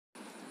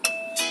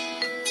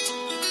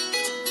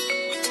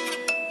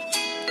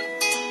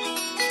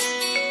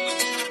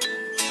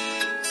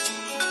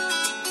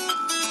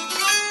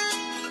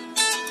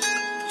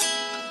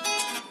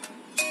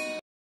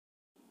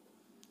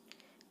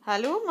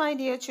Hello, my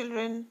dear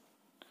children.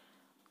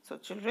 So,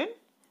 children,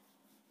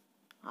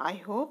 I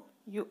hope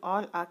you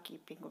all are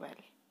keeping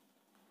well.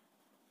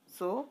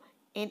 So,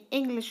 in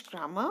English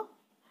grammar,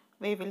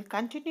 we will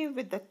continue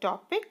with the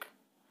topic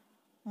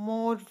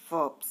more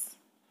verbs.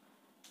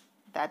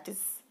 That is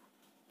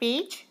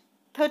page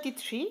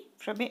 33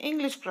 from your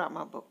English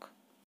grammar book.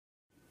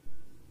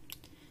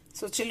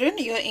 So, children,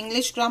 your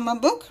English grammar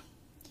book,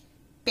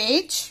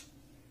 page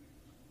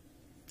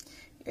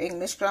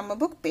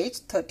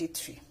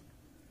 33.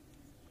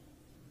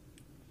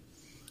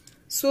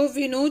 So,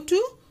 we know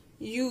to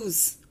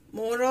use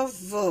more of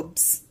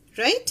verbs,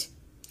 right?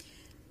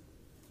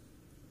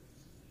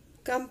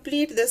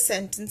 Complete the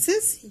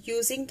sentences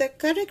using the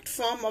correct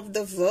form of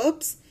the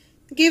verbs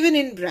given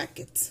in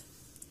brackets.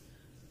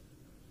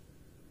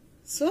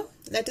 So,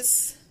 let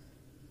us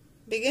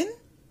begin.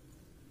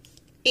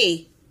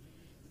 A.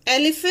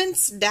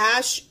 Elephants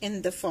dash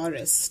in the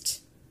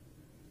forest.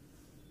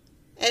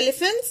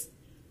 Elephants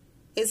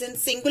is in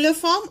singular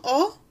form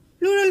or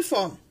plural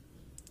form?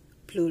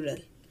 Plural.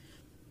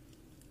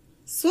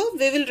 So,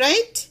 we will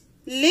write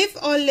live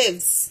or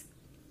lives.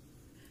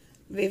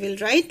 We will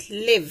write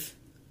live.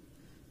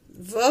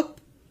 Verb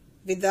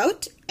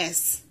without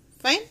S.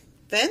 Fine.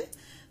 When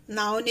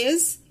noun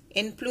is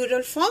in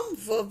plural form,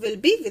 verb will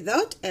be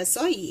without S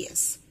or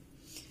ES.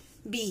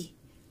 B.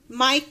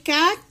 My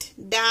cat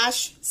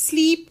dash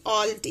sleep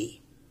all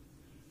day.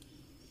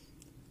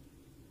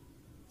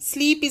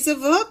 Sleep is a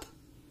verb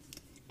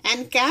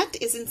and cat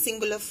is in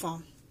singular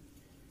form.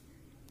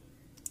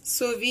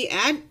 So we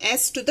add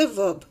S to the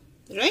verb,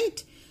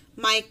 right?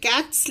 My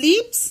cat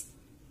sleeps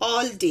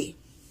all day.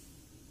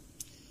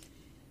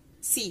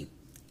 C.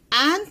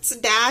 Ants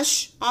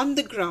dash on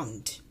the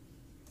ground.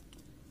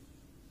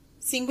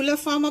 Singular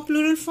form or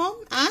plural form?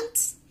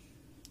 Ants.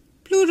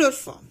 Plural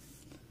form.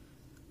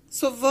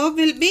 So verb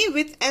will be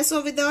with S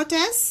or without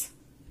S?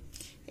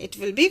 It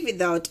will be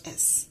without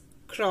S.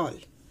 Crawl.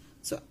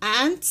 So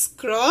ants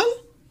crawl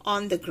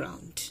on the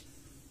ground.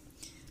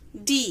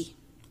 D.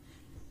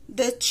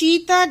 The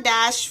cheetah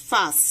dash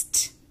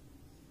fast.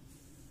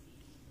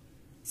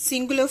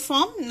 Singular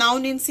form,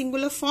 noun in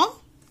singular form.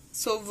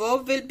 So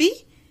verb will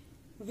be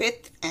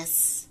with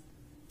S.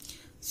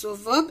 So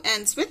verb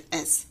ends with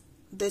S.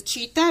 The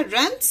cheetah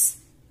runs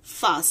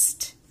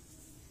fast.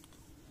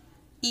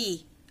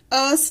 E.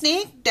 A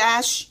snake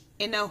dash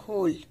in a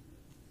hole.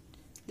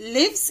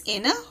 Lives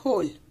in a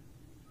hole.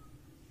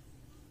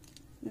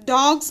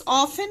 Dogs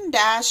often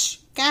dash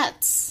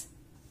cats.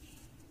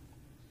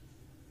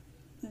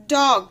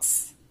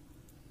 Dogs.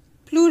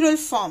 Plural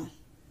form.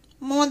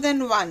 More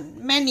than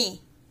one. Many.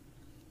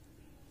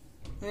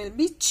 Will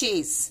be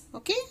chase.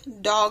 Okay.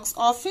 Dogs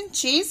often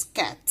chase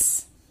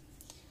cats.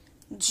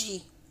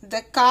 G.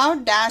 The cow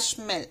dash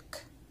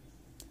milk.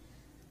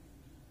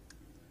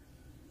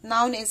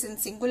 Noun is in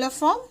singular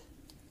form.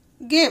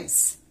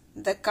 Gives.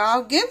 The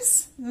cow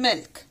gives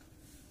milk.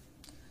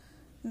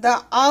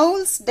 The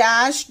owls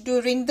dash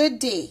during the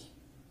day.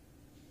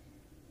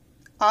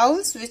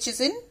 Owls, which is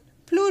in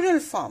plural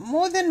form.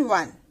 More than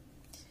one.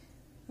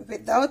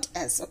 Without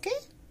S. Okay.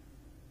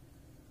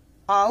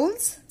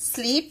 Owls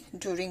sleep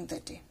during the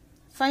day.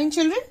 Fine,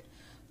 children.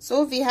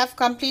 So, we have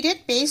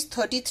completed page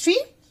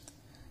 33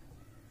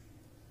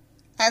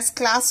 as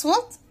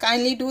classwork.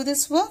 Kindly do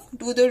this work.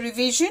 Do the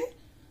revision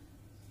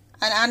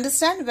and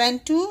understand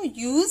when to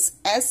use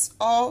S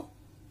or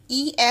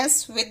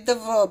ES with the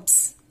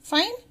verbs.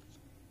 Fine.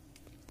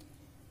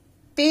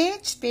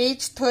 Page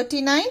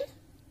 39,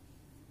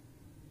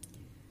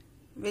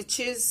 which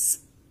is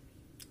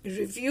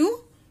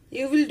review.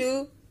 You will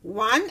do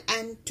 1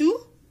 and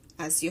 2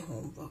 as your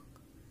homework.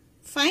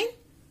 Fine.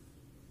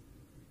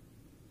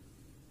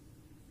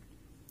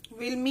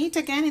 We'll meet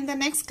again in the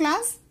next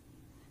class.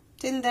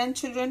 Till then,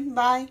 children,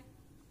 bye.